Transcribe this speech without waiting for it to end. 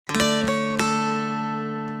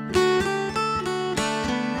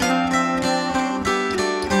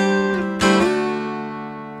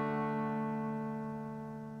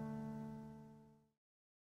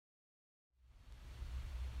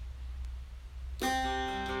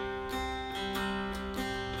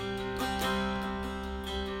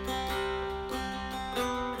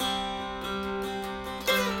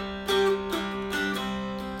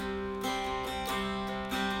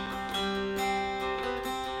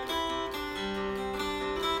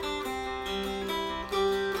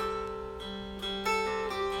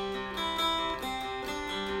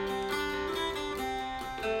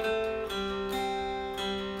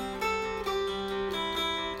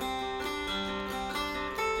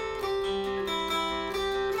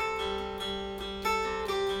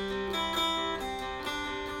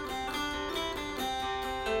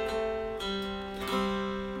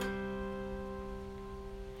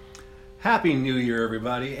Happy New Year,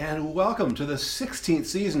 everybody, and welcome to the 16th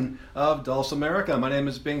season of Dulce America. My name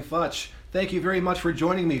is Bing Futch. Thank you very much for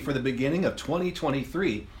joining me for the beginning of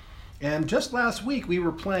 2023. And just last week we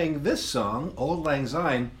were playing this song, Auld Lang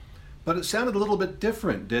Syne, but it sounded a little bit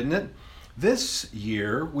different, didn't it? This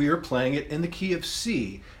year we are playing it in the key of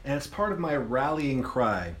C, and it's part of my rallying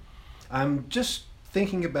cry. I'm just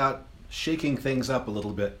thinking about shaking things up a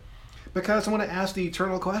little bit because I want to ask the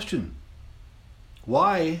eternal question.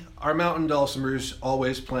 Why are mountain dulcimers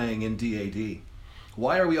always playing in DAD?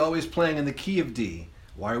 Why are we always playing in the key of D?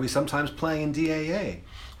 Why are we sometimes playing in DAA?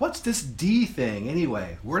 What's this D thing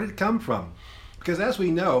anyway? Where did it come from? Because as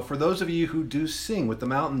we know, for those of you who do sing with the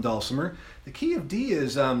mountain dulcimer, the key of D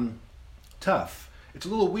is tough. It's a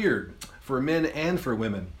little weird for men and for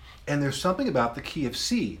women. And there's something about the key of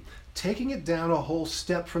C, taking it down a whole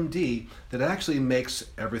step from D, that actually makes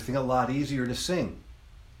everything a lot easier to sing.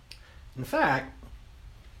 In fact,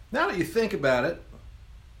 now that I think about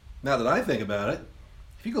it,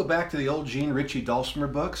 if you go back to the old Gene Ritchie dulcimer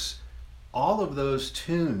books, all of those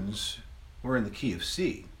tunes were in the key of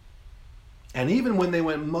C. And even when they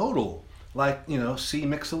went modal, like, C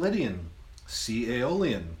Mixolydian, C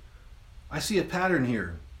Aeolian, I see a pattern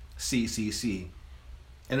here, C, C, C.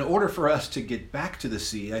 And in order for us to get back to the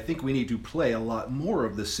C, I think we need to play a lot more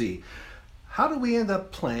of the C. How do we end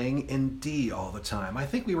up playing in D all the time? I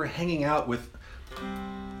think we were hanging out with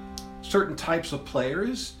certain types of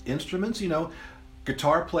players, instruments,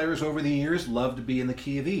 guitar players over the years love to be in the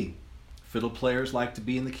key of E. Fiddle players like to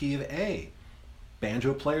be in the key of A.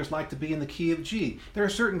 Banjo players like to be in the key of G. There are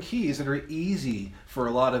certain keys that are easy for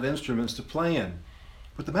a lot of instruments to play in.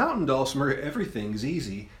 With the mountain dulcimer, everything's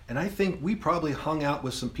easy, and I think we probably hung out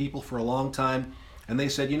with some people for a long time, and they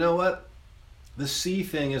said, you know what? The C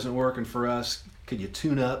thing isn't working for us. Could you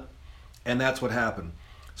tune up? And that's what happened.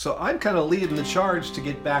 So I'm kind of leading the charge to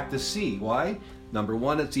get back to C. Why? Number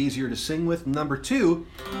one, it's easier to sing with. Number two,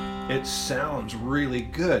 it sounds really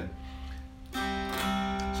good.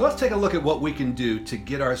 So let's take a look at what we can do to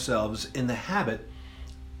get ourselves in the habit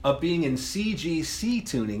of being in CGC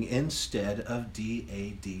tuning instead of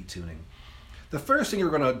DAD tuning. The first thing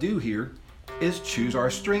we're going to do here is choose our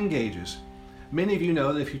string gauges. Many of you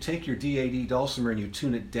know that if you take your DAD dulcimer and you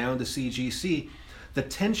tune it down to CGC, the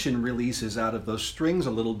tension releases out of those strings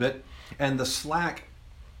a little bit, and the slack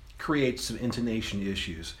creates some intonation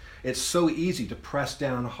issues. It's so easy to press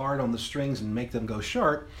down hard on the strings and make them go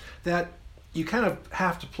sharp that you kind of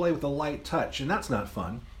have to play with a light touch, and that's not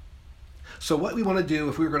fun. So what we want to do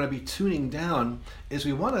if we're going to be tuning down is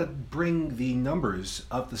we want to bring the numbers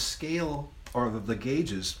of the scale or the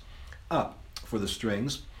gauges up for the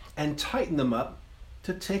strings and tighten them up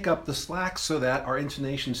to take up the slack so that our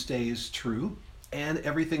intonation stays true and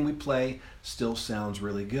everything we play still sounds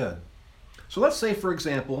really good. So let's say, for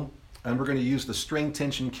example, and we're going to use the string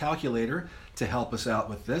tension calculator to help us out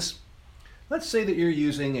with this. Let's say that you're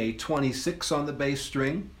using a 26 on the bass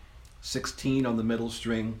string, 16 on the middle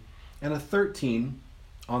string, and a 13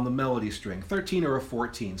 on the melody string, 13 or a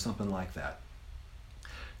 14, something like that.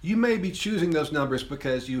 You may be choosing those numbers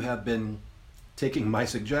because you have been taking my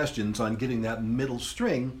suggestions on getting that middle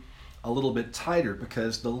string a little bit tighter,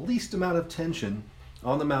 because the least amount of tension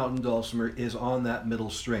on the mountain dulcimer is on that middle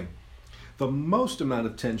string. The most amount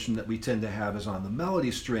of tension that we tend to have is on the melody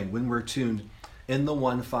string when we're tuned in the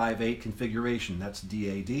 1-5-8 configuration. That's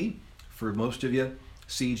DAD for most of you,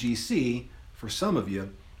 CGC for some of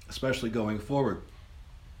you, especially going forward.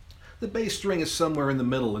 The bass string is somewhere in the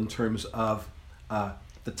middle in terms of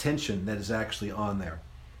the tension that is actually on there.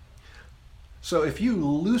 So if you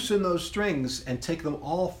loosen those strings and take them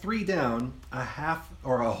all three down a half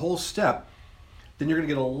or a whole step, then you're going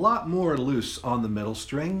to get a lot more loose on the middle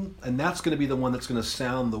string, and that's going to be the one that's going to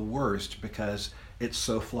sound the worst because it's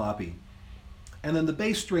so floppy. And then the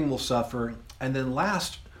bass string will suffer, and then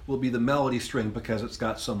last will be the melody string because it's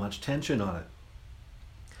got so much tension on it.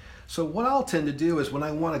 So what I'll tend to do is when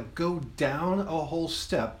I want to go down a whole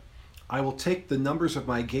step, I will take the numbers of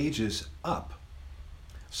my gauges up.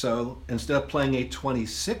 So instead of playing a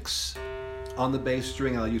 26 on the bass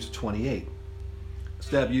string, I'll use a 28.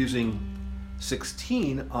 Instead of using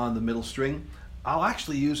 16 on the middle string, I'll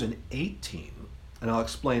actually use an 18, and I'll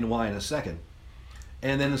explain why in a second.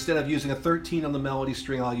 And then instead of using a 13 on the melody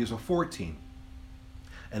string, I'll use a 14.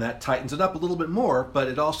 And that tightens it up a little bit more, but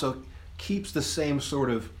it also keeps the same sort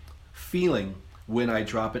of feeling when I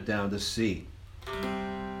drop it down to C.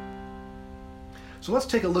 So let's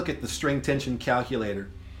take a look at the string tension calculator.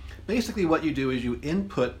 Basically what you do is you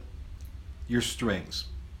input your strings.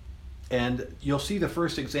 And you'll see the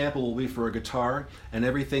first example will be for a guitar, and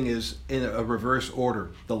everything is in a reverse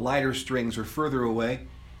order. The lighter strings are further away,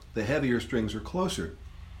 the heavier strings are closer.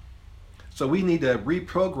 So we need to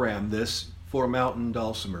reprogram this for mountain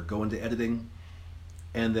dulcimer. Go into editing,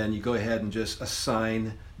 and then you go ahead and just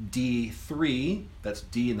assign D3, that's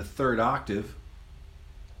D in the third octave,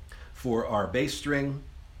 for our bass string,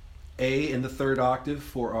 A in the third octave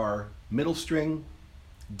for our middle string,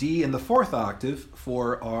 D in the fourth octave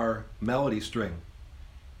for our melody string.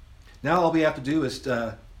 Now all we have to do is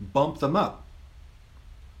bump them up.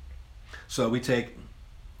 So we take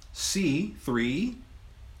C3,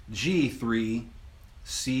 G3,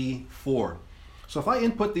 C4. So if I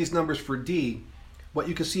input these numbers for D, what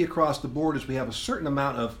you can see across the board is we have a certain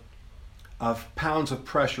amount of pounds of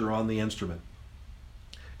pressure on the instrument.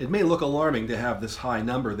 It may look alarming to have this high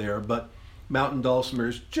number there, but mountain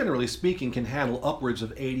dulcimers, generally speaking, can handle upwards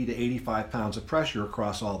of 80 to 85 pounds of pressure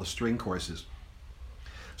across all the string courses.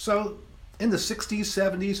 So in the 60s,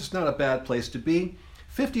 70s, it's not a bad place to be.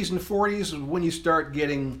 50s and 40s is when you start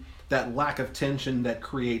getting that lack of tension that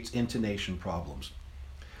creates intonation problems.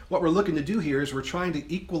 What we're looking to do here is we're trying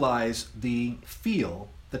to equalize the feel,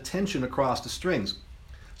 the tension across the strings,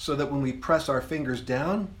 so that when we press our fingers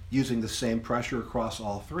down using the same pressure across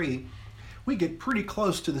all three, we get pretty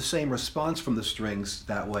close to the same response from the strings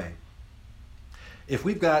that way. If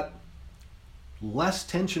we've got less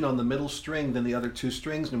tension on the middle string than the other two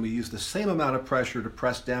strings, and we use the same amount of pressure to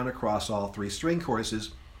press down across all three string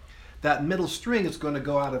courses, that middle string is going to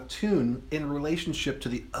go out of tune in relationship to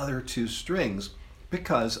the other two strings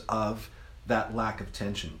because of that lack of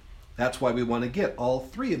tension. That's why we want to get all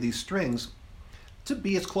three of these strings to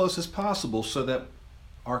be as close as possible so that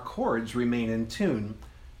our chords remain in tune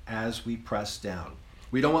as we press down.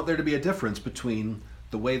 We don't want there to be a difference between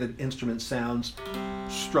the way the instrument sounds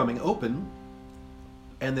strumming open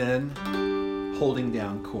and then holding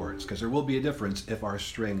down chords, because there will be a difference if our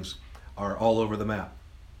strings are all over the map.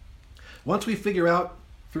 Once we figure out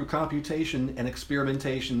through computation and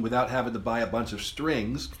experimentation without having to buy a bunch of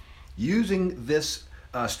strings, using this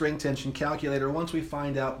string tension calculator, once we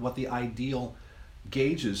find out what the ideal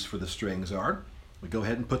gauges for the strings are, we go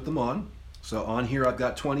ahead and put them on. So on here I've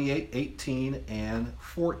got 28, 18, and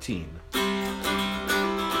 14.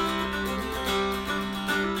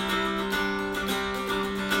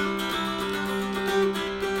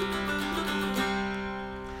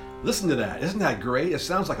 Listen to that. Isn't that great? It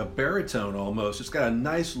sounds like a baritone almost. It's got a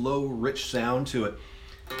nice, low, rich sound to it.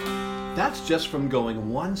 That's just from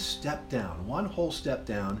going one step down, one whole step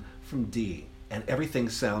down from D, and everything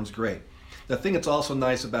sounds great. The thing that's also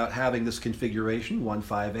nice about having this configuration,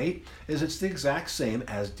 158, is it's the exact same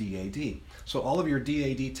as DAD. So all of your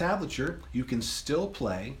DAD tablature, you can still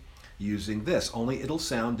play using this, only it'll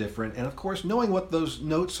sound different. And of course, knowing what those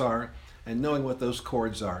notes are and knowing what those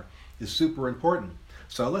chords are is super important.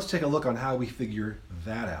 So let's take a look on how we figure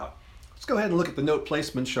that out. Let's go ahead and look at the note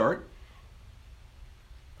placement chart.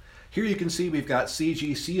 Here you can see we've got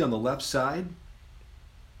CGC on the left side,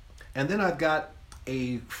 and then I've got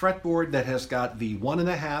a fretboard that has got the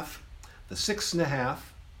 1.5, the 6.5.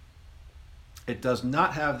 It does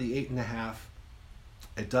not have the 8.5.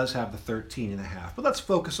 It does have the 13.5. But let's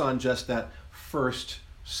focus on just that first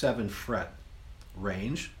 7 fret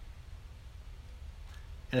range.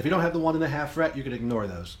 And if you don't have the 1.5 fret, you can ignore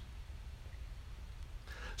those.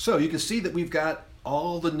 So you can see that we've got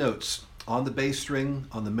all the notes on the bass string,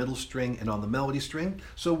 on the middle string, and on the melody string.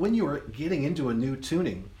 So when you are getting into a new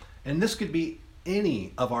tuning, and this could be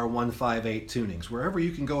any of our 158 tunings, wherever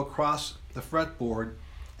you can go across the fretboard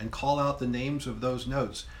and call out the names of those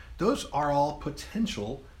notes, those are all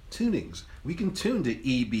potential tunings. We can tune to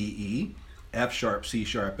E, B, E, F sharp, C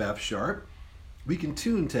sharp, F sharp. We can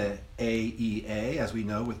tune to A, E, A, as we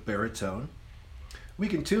know with baritone. We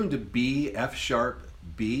can tune to B, F sharp,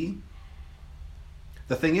 B.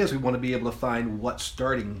 The thing is, we want to be able to find what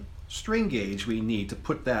starting string gauge we need to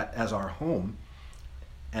put that as our home,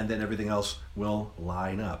 and then everything else will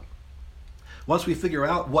line up. Once we figure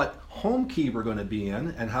out what home key we're going to be in,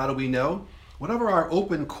 and how do we know? Whatever our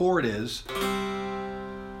open chord is,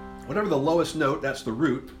 whatever the lowest note, that's the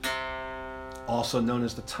root, also known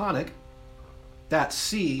as the tonic, that's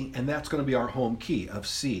C, and that's going to be our home key of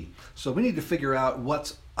C. So we need to figure out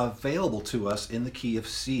what's available to us in the key of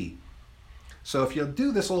C. So if you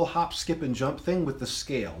do this little hop, skip, and jump thing with the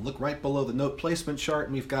scale, look right below the note placement chart,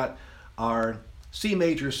 and we've got our C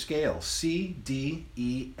major scale, C, D,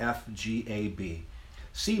 E, F, G, A, B.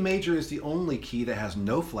 C major is the only key that has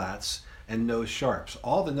no flats and no sharps.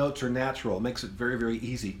 All the notes are natural. It makes it very, very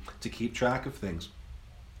easy to keep track of things.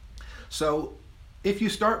 So if you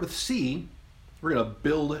start with C, we're going to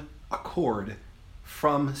build a chord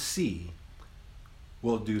from C.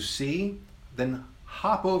 We'll do C, then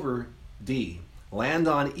hop over D, land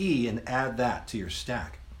on E and add that to your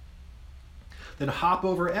stack. Then hop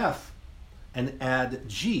over F and add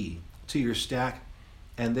G to your stack,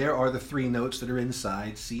 and there are the three notes that are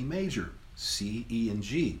inside C major, C, E, and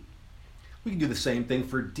G. We can do the same thing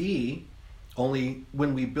for D, only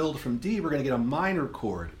when we build from D, we're going to get a minor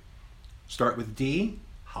chord. Start with D,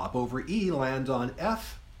 hop over E, land on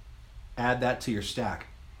F, add that to your stack.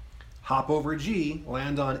 Hop over G,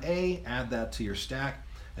 land on A, add that to your stack,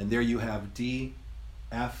 and there you have D,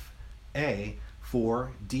 F, A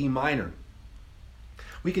for D minor.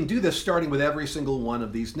 We can do this starting with every single one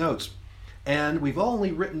of these notes. And we've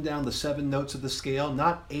only written down the 7 notes of the scale,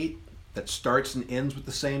 not 8 that starts and ends with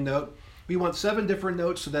the same note. We want 7 different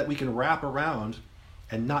notes so that we can wrap around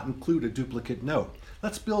and not include a duplicate note.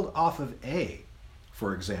 Let's build off of A,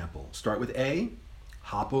 for example. Start with A,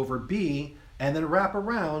 hop over B, and then wrap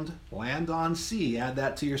around, land on C, add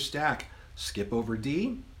that to your stack. Skip over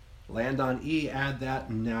D, land on E, add that,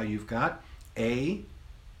 and now you've got A,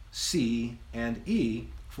 C, and E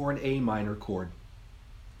for an A minor chord.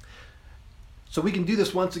 So we can do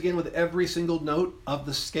this once again with every single note of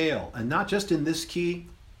the scale, and not just in this key,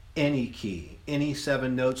 any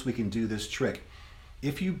 7 notes we can do this trick.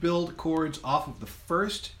 If you build chords off of the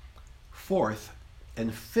 1st, 4th,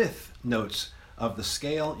 and 5th notes of the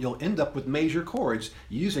scale, you'll end up with major chords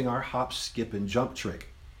using our hop, skip, and jump trick.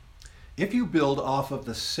 If you build off of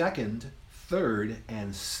the 2nd, 3rd,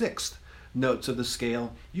 and 6th notes of the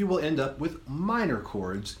scale, you will end up with minor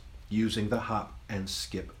chords using the hop and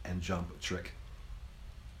skip and jump trick.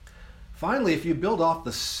 Finally, if you build off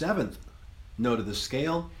the 7th note of the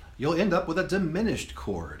scale, you'll end up with a diminished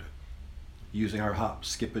chord using our hop,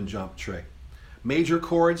 skip, and jump trick. Major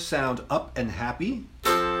chords sound up and happy.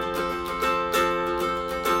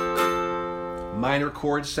 Minor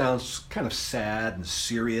chords sounds kind of sad and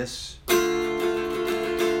serious.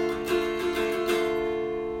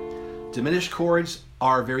 Diminished chords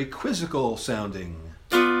are very quizzical sounding.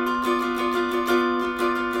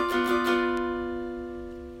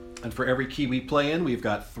 And for every key we play in, we've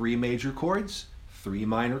got 3 major chords, 3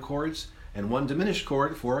 minor chords, and 1 diminished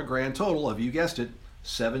chord for a grand total of, you guessed it,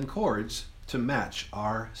 7 chords to match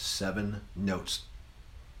our 7 notes.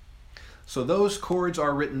 So those chords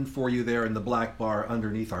are written for you there in the black bar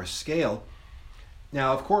underneath our scale.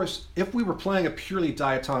 Now, of course, if we were playing a purely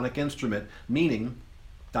diatonic instrument, meaning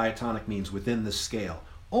diatonic means within the scale,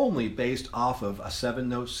 only based off of a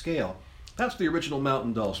 7-note scale, that's the original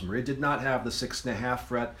mountain dulcimer. It did not have the 6.5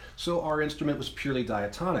 fret, so our instrument was purely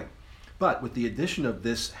diatonic. But with the addition of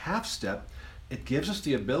this half step, it gives us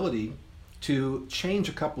the ability to change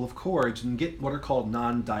a couple of chords and get what are called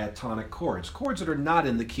non-diatonic chords, chords that are not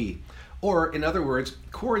in the key. Or, in other words,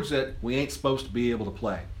 chords that we ain't supposed to be able to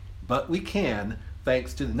play. But we can,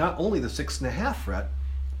 thanks to not only the 6.5 fret,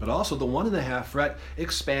 but also the 1.5 fret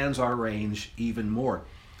expands our range even more.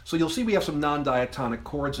 So you'll see we have some non-diatonic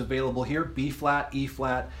chords available here: B flat, E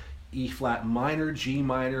flat, E flat minor, G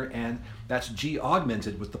minor, and that's G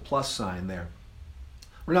augmented with the plus sign there.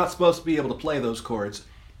 We're not supposed to be able to play those chords,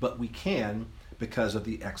 but we can because of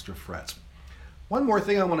the extra frets. One more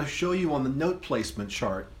thing I want to show you on the note placement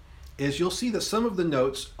chart is you'll see that some of the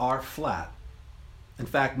notes are flat. In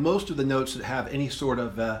fact, most of the notes that have any sort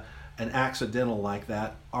of an accidental like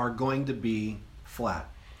that are going to be flat.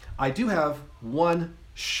 I do have 1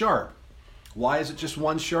 sharp. Why is it just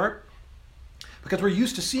 1 sharp? Because we're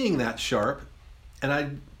used to seeing that sharp, and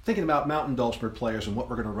I'm thinking about mountain dulcimer players and what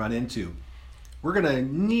we're going to run into. We're going to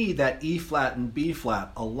need that E flat and B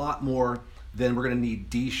flat a lot more than we're going to need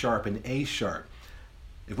D sharp and A sharp.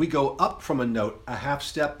 If we go up from a note a half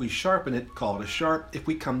step, we sharpen it, call it a sharp. If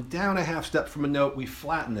we come down a half step from a note, we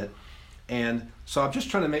flatten it. And so I'm just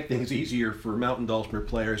trying to make things easier for mountain dulcimer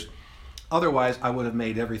players. Otherwise, I would have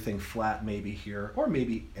made everything flat maybe here, or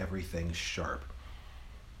maybe everything sharp.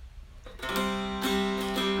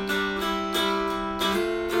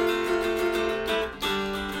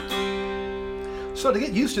 So to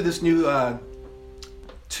get used to this new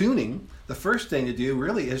tuning, the first thing to do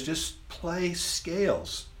really is just play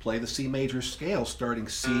scales. Play the C major scale, starting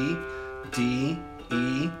C, D,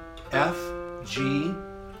 E, F, G,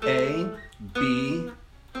 A, B,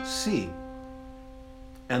 C.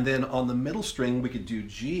 And then on the middle string, we could do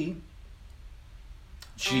G,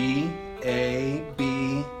 G, A,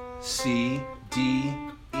 B, C, D,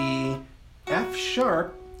 E, F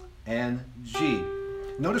sharp, and G.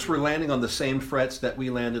 Notice we're landing on the same frets that we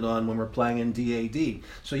landed on when we're playing in DAD.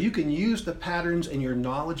 So you can use the patterns and your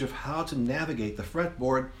knowledge of how to navigate the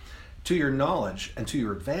fretboard to your knowledge and to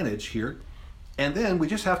your advantage here. And then we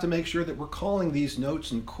just have to make sure that we're calling these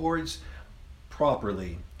notes and chords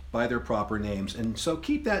properly. by their proper names. And so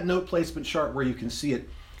keep that note placement chart where you can see it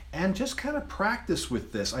and just kind of practice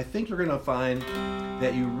with this. I think you're going to find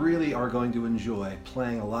that you really are going to enjoy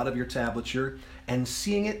playing a lot of your tablature and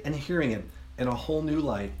seeing it and hearing it in a whole new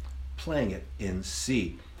light, playing it in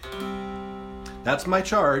C. That's my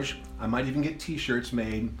charge. I might even get t-shirts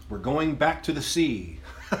made. We're going back to the C.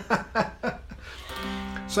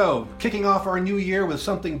 So, kicking off our new year with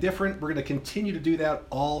something different, we're going to continue to do that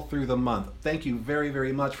all through the month. Thank you very,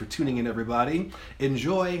 very much for tuning in, everybody.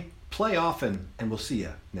 Enjoy, play often, and we'll see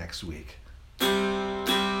you next week.